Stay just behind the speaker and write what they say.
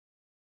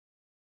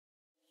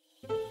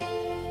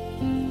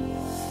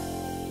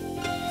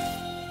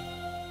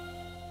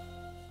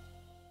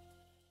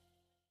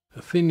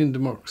Athenian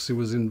democracy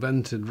was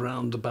invented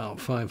round about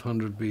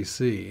 500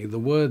 BC. The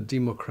word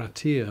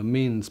demokratia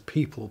means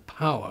people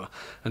power,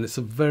 and it's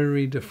a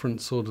very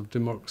different sort of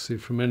democracy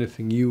from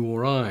anything you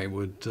or I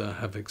would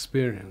have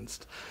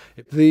experienced.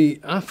 The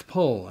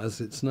Athpol,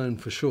 as it's known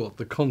for short,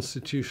 the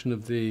constitution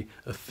of the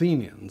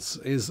Athenians,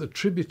 is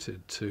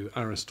attributed to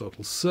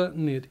Aristotle.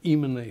 Certainly it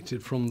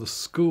emanated from the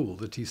school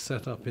that he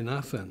set up in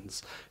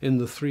Athens in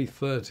the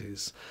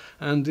 330s,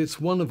 and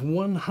it's one of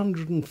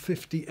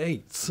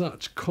 158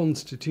 such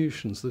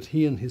constitutions that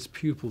he and his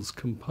pupils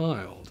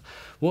compiled.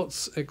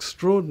 What's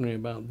extraordinary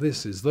about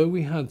this is, though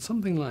we had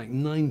something like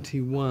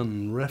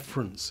 91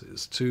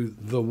 references to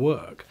the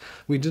work,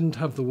 we didn't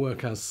have the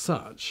work as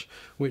such,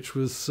 which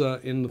was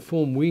in the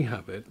form we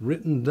have it,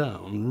 written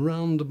down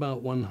round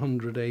about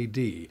 100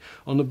 AD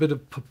on a bit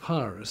of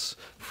papyrus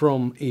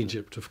from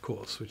Egypt, of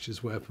course, which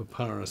is where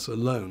papyrus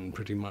alone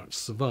pretty much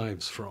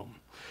survives from.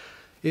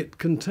 It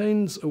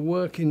contains a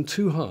work in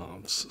two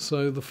halves.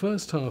 So the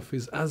first half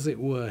is, as it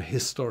were,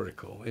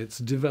 historical. It's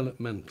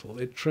developmental.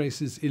 It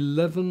traces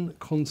 11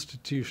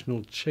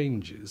 constitutional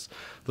changes,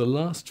 the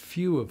last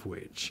few of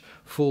which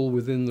fall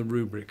within the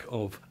rubric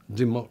of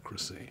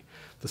democracy.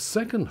 The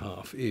second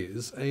half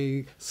is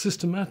a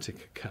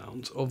systematic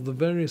account of the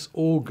various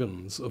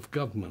organs of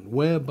government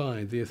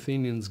whereby the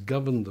Athenians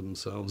governed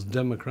themselves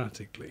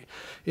democratically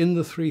in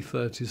the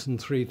 330s and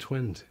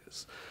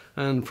 320s.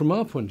 And from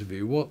our point of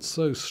view, what's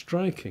so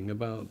striking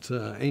about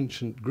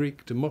ancient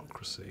Greek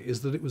democracy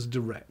is that it was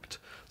direct.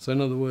 So in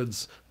other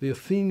words, the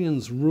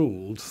Athenians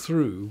ruled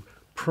through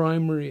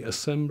primary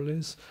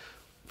assemblies,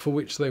 for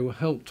which they were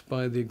helped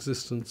by the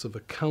existence of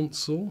a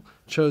council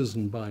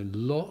chosen by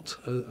lot,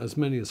 as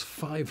many as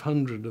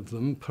 500 of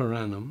them per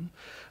annum.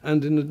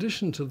 And in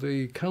addition to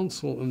the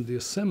council and the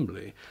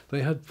assembly,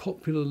 they had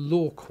popular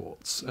law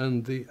courts.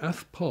 And the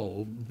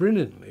Athpol,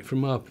 brilliantly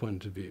from our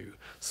point of view,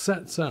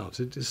 sets out,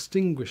 it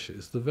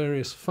distinguishes the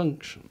various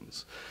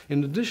functions,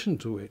 in addition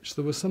to which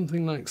there were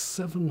something like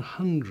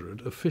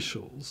 700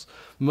 officials,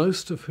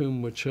 most of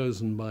whom were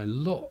chosen by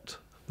lot,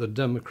 the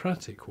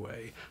democratic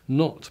way,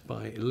 not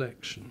by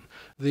election.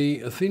 The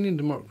Athenian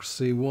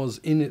democracy was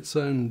in its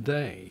own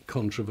day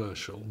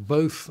controversial,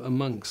 both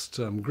amongst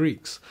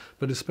Greeks,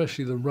 but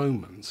especially the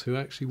Romans, who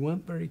actually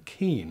weren't very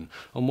keen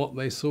on what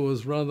they saw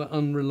as rather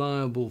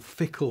unreliable,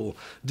 fickle,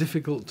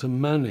 difficult to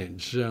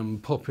manage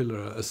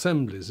popular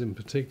assemblies in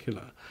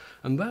particular.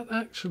 And that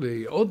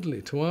actually,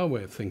 oddly to our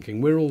way of thinking,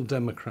 we're all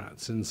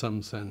Democrats in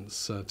some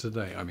sense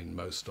today, I mean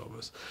most of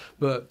us,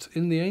 but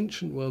in the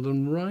ancient world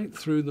and right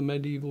through the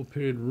medieval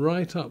period,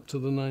 right up to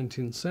the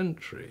 19th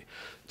century,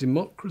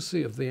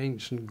 democracy of the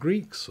ancient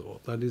Greek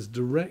sort, that is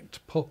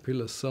direct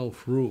popular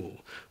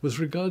self-rule, was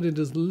regarded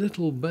as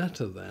little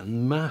better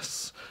than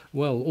mass,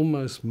 well,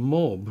 almost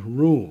mob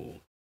rule.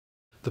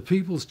 The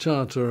People's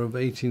Charter of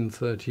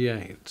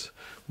 1838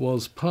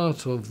 was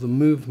part of the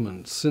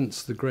movement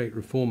since the Great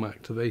Reform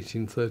Act of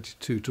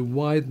 1832 to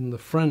widen the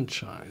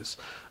franchise.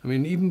 I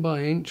mean, even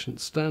by ancient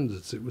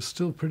standards, it was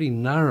still pretty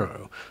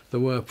narrow. There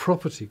were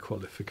property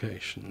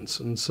qualifications,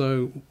 and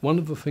so one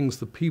of the things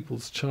the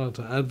People's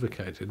Charter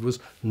advocated was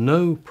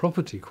no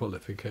property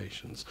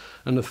qualifications.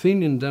 An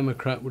Athenian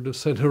Democrat would have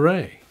said,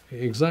 hooray,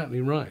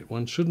 exactly right,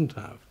 one shouldn't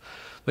have.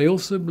 They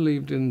also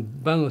believed in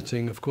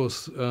balloting. Of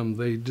course,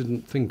 they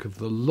didn't think of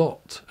the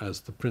lot as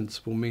the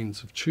principal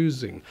means of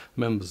choosing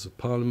members of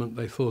parliament.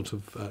 They thought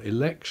of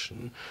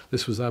election.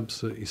 This was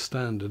absolutely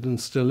standard and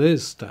still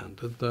is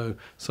standard, though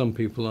some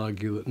people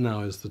argue that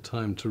now is the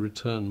time to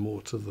return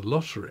more to the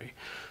lottery.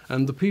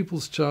 And the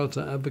People's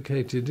Charter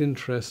advocated,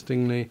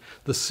 interestingly,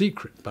 the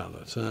secret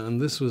ballot, and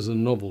this was a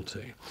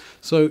novelty.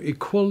 So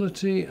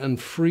equality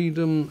and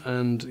freedom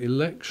and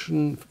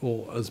election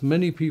for as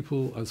many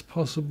people as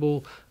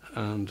possible,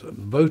 and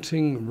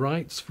voting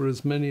rights for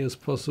as many as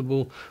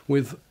possible,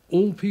 with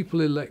all people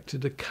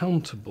elected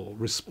accountable,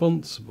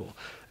 responsible.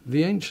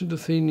 The ancient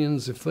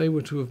Athenians, if they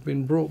were to have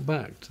been brought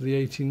back to the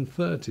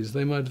 1830s,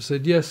 they might have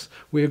said, yes,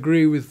 we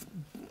agree with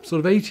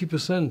sort of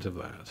 80% of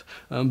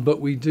that, but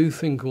we do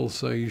think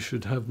also you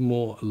should have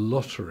more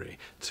lottery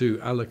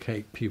to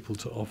allocate people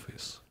to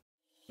office.